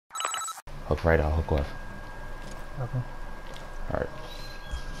Hook right, I'll hook left. Okay. Alright.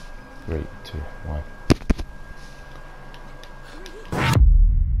 3, 2, 1.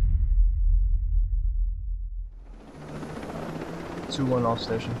 2-1 off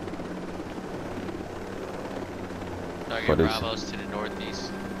station. Target Bravos to the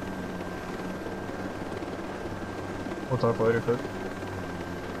northeast. We'll talk later, Cook.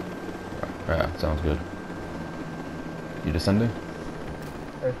 Yeah, sounds good. You descending?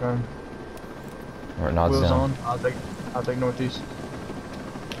 Recon. Alright, nods Wheels down. on. I'll take northeast.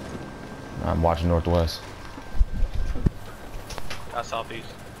 I'm watching northwest. Southeast.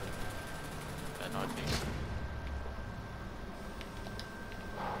 Northeast.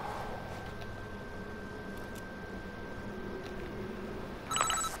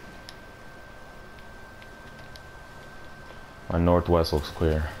 My northwest looks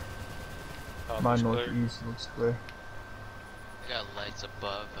clear. My northeast looks clear. I got lights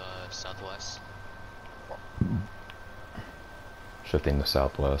above southwest. Shifting to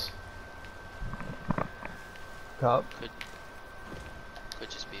southwest. Cop. Could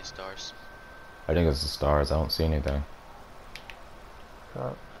just be stars. I think it's the stars. I don't see anything.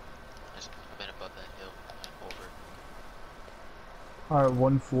 Cop. I've been above that hill and over.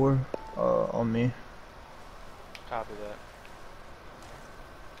 Alright, 1-4 on me. Copy that.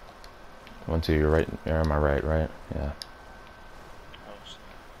 1, 2, you're right. You're on my right, right? Yeah.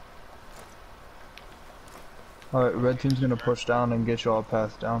 Alright, red team's gonna push down and get y'all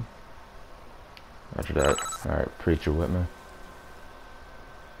path down. Roger that. Alright, preacher with me.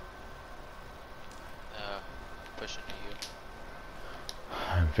 Pushing to you.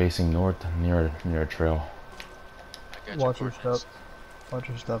 I'm facing north near a trail. I got Watch your your step. coordinates. Watch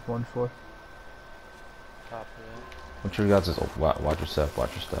your step, 1-4. Copy that. What's your guys' watch your step,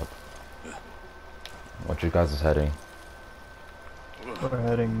 watch your step. What's your guys' heading? We're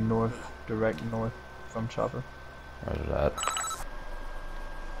heading north, direct north from Chopper. Roger that.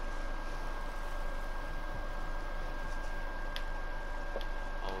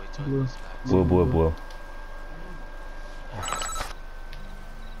 Oh, we took Blue. this back. Blue, blue, blue.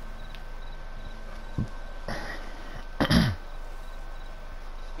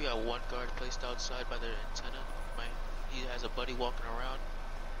 We got one guard placed outside by the antenna. He has a buddy walking around.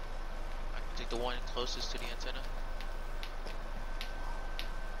 I can take the one closest to the antenna.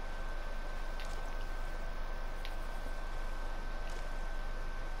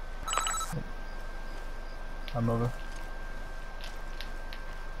 I'm over.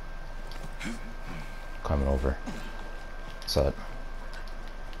 Coming over. Set.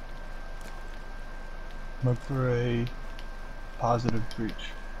 Look for a positive breach.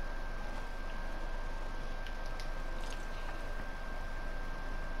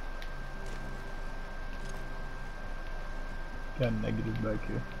 Got negative back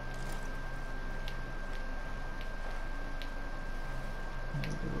here.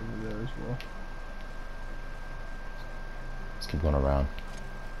 Over there as well. Let's keep going around.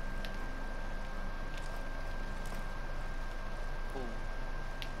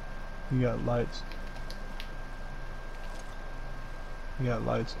 You got lights. You got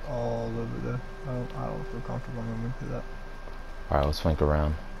lights all over there. I don't feel comfortable moving to that. Alright, let's flank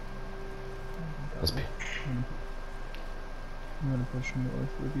around. Let's be. I'm gonna push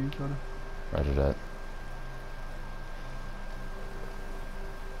north with you, Cutter. Roger that.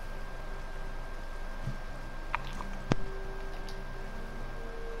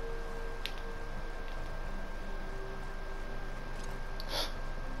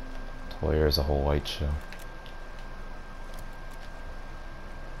 Toyer is a whole white show.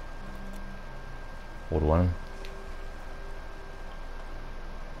 Old one.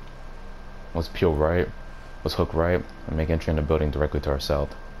 Let's peel right. Let's hook right and make entry in the building directly to our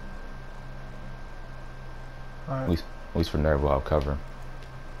south. Alright, At least for there we'll have cover.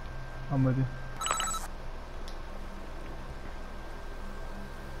 I'm with you.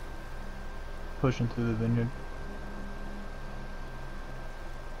 Pushing through the vineyard.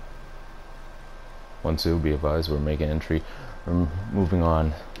 1, 2, be advised, we're making entry. We're moving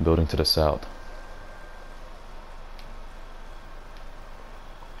on, building to the south.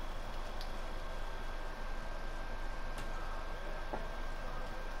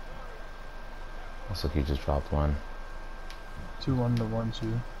 Looks like he just dropped one. 2-1 to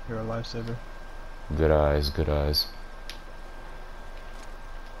 1-2. You're a lifesaver. Good eyes, good eyes.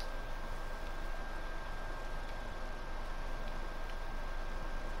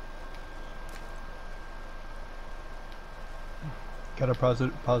 Got a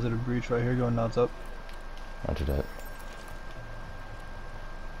positive breach right here going nuts up. Roger that.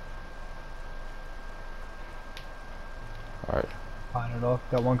 Alright. Fine it off.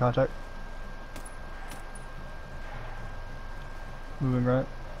 Got one contact. Moving right.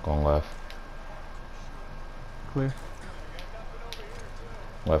 Going left. Clear.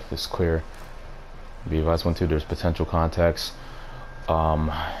 Left is clear. Be advised 1-2, there's potential contacts in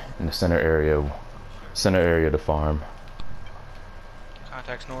the center area of the farm.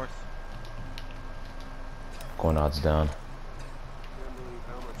 Contacts north. Going odds down.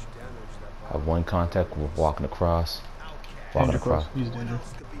 Have one contact walking across. Walking Danger close. across. He's danger.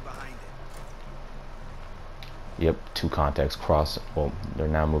 Yep, 2 contacts cross. Well, they're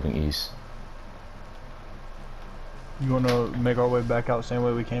now moving east. You wanna make our way back out same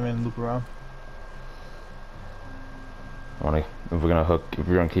way we came in and loop around? If we're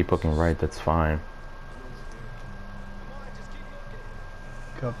gonna keep hooking right, that's fine.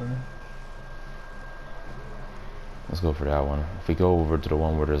 Cover me. Let's go for that one. If we go over to the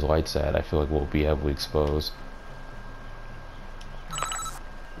one where there's lights at, I feel like we'll be heavily exposed.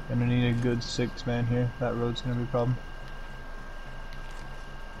 Gonna need a good 6-man here. That road's gonna be a problem.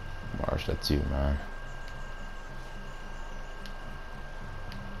 Marsh, that's you, man.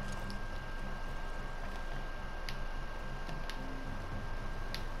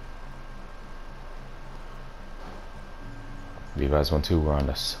 If you guys want to,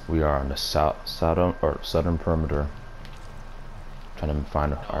 we are on the southern perimeter. Trying to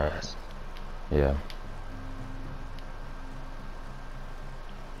find our yeah.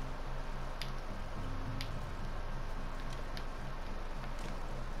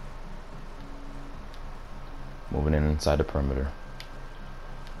 Moving in inside the perimeter.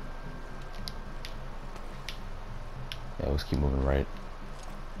 Yeah, let's keep moving right.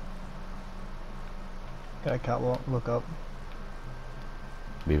 Got a catwalk. Look up.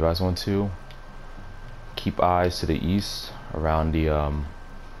 Be advised 1-2. Keep eyes to the east around the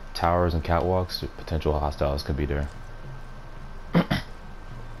towers and catwalks. Potential hostiles could be there.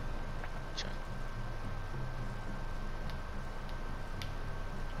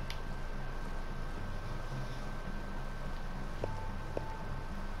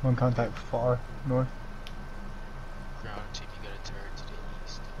 One contact far north. Ground team, you got a turret to the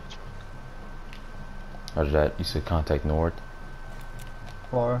east of the truck. Roger that. You said contact north.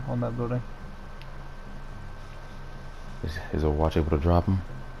 Far on that building. Is Overwatch able to drop him?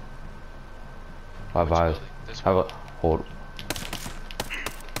 Five eyes. Have a hold.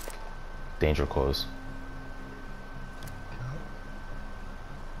 Danger close.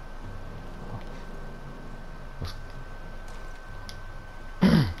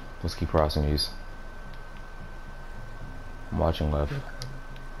 Let's keep crossing these. I'm watching left.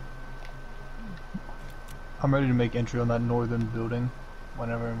 I'm ready to make entry on that northern building.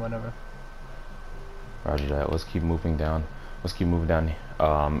 Whenever and whenever. Roger that. Let's keep moving down. Let's keep moving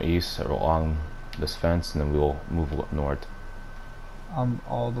down east along this fence, and then we'll move north. I'm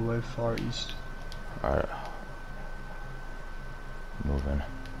all the way far east. Alright. Moving.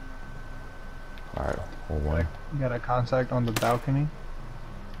 Alright, hold one. Got a contact on the balcony.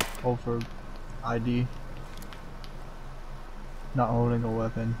 Hold for ID. Not holding a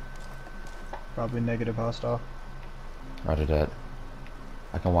weapon. Probably negative hostile. Roger that.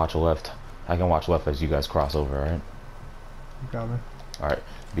 I can watch left. I can watch left as you guys cross over, alright? You got me. Alright.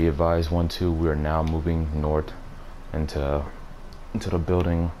 Be advised 1-2, we are now moving north into the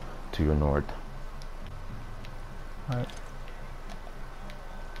building to your north. Alright.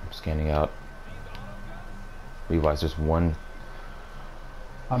 I'm scanning out. Be advised there's one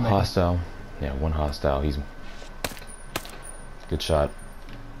I'm making. hostile. Yeah, one hostile. He's good shot.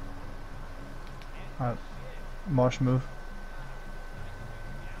 Alright. Marsh move.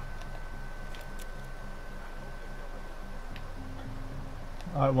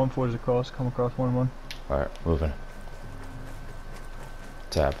 Alright, 1-4 is across. Come across 1-1. Alright, moving.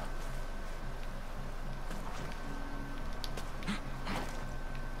 Tap.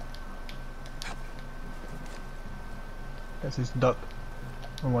 Guess he's duck.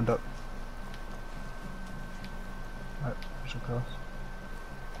 1-1 duck. Alright, push across.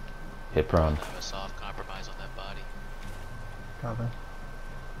 Hit prone. Have a soft compromise on that body. Copy.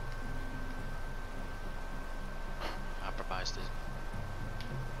 Compromised is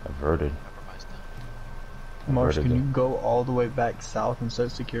Averted. compromised down. Marsh, Averted can you it. go all the way back south and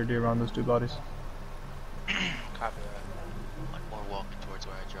set security around those 2 bodies? Copy that. One more walking towards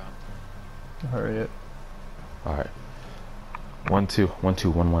where I dropped. Hurry it. Alright. 1-2,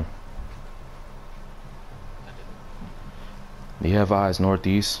 1-2, 1-1. Do you have eyes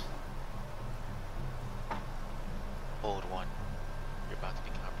northeast? Hold one. You're about to be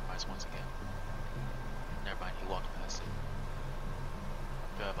compromised once again. Never mind, he walked past it.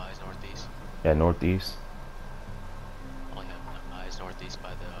 Do you have eyes northeast? Yeah, northeast. Only have eyes northeast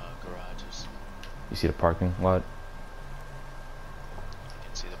by the garages. You see the parking lot?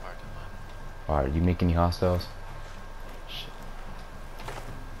 Alright, you make any hostiles? Shit.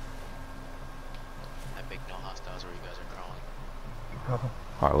 I make no hostiles where you guys are crawling. Copy.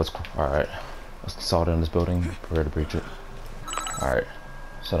 Alright, let's consolidate in this building, prepare to breach it. Alright,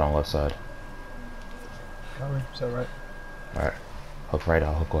 set on left side. Copy. Is that right? Alright, hook right,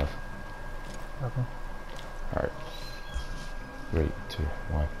 I'll hook left. Copy. Alright. 3, 2,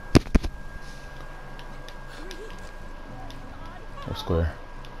 1. No square.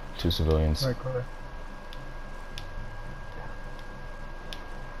 2 civilians. Right corner.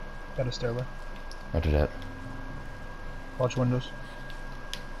 Got a stairway. After that. Watch windows.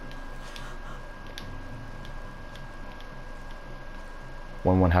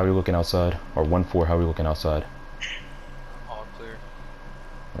 One, how are we looking outside? Or 1-4, how are we looking outside? All clear.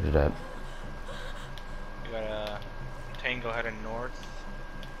 After that. You got a tango heading north.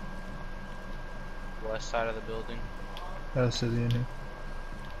 West side of the building. Got a city in here.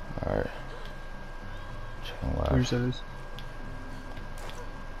 Alright. Checking left. 3 cities.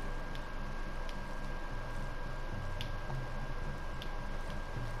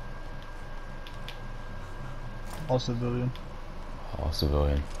 All civilian. All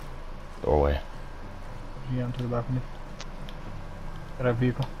civilian. Doorway. You get into the back of me. Got a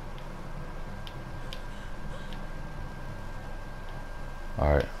vehicle.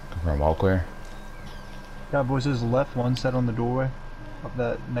 Alright. Confirm all clear. Got voices left, one set on the doorway of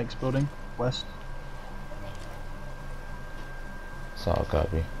that next building, west. Solid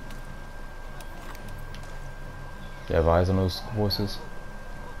copy. You have eyes on those voices?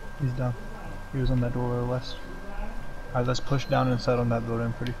 He's down. He was on that doorway west. Alright, let's push down and set on that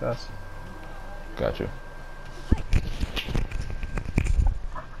building pretty fast. Got you.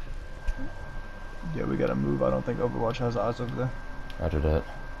 Yeah, we gotta move. I don't think Overwatch has eyes over there. After that.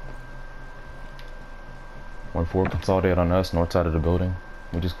 1-4, consolidate on us, north side of the building.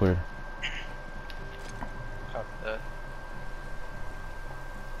 We just cleared. Copy that.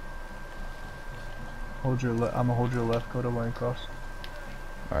 Hold your I'm gonna hold your left, go to when you cross.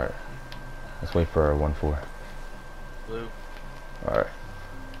 Alright. Let's wait for our 1-4. Blue. Alright.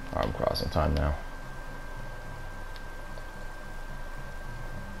 I'm crossing time now.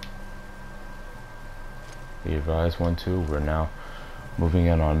 Be advised, 1-2, we're now moving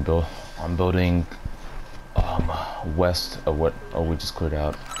in on building west of what we just cleared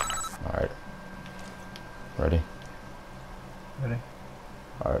out. Alright. Ready? Ready?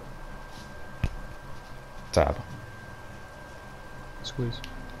 Alright. Tap. Squeeze.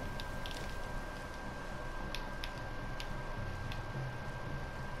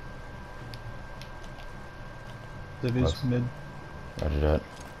 Divvies, Close. mid. Roger that.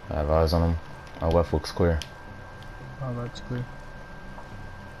 I have eyes on him. My left looks clear. Oh, that's clear.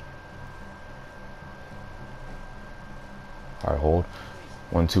 Alright, hold.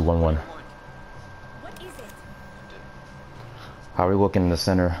 1-2, 1-1. What is it? How are we looking in the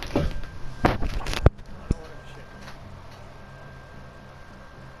center?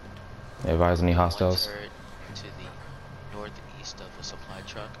 You have eyes on any hostiles? One turret to the north and east of a supply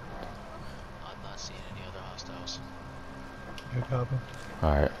truck. I'm not seeing any other hostiles. Good copy.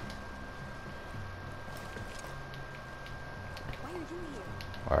 Alright. Why are you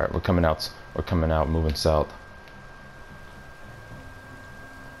here? Alright, we're coming out. We're coming out, moving south.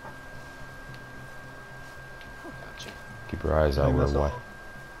 Gotcha. Keep your eyes I out. think We're that's white. all.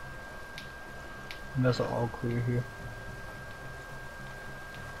 And that's all clear here.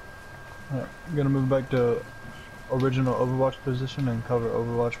 Alright, I'm gonna move back to original Overwatch position and cover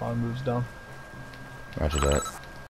Overwatch while it moves down. Roger that.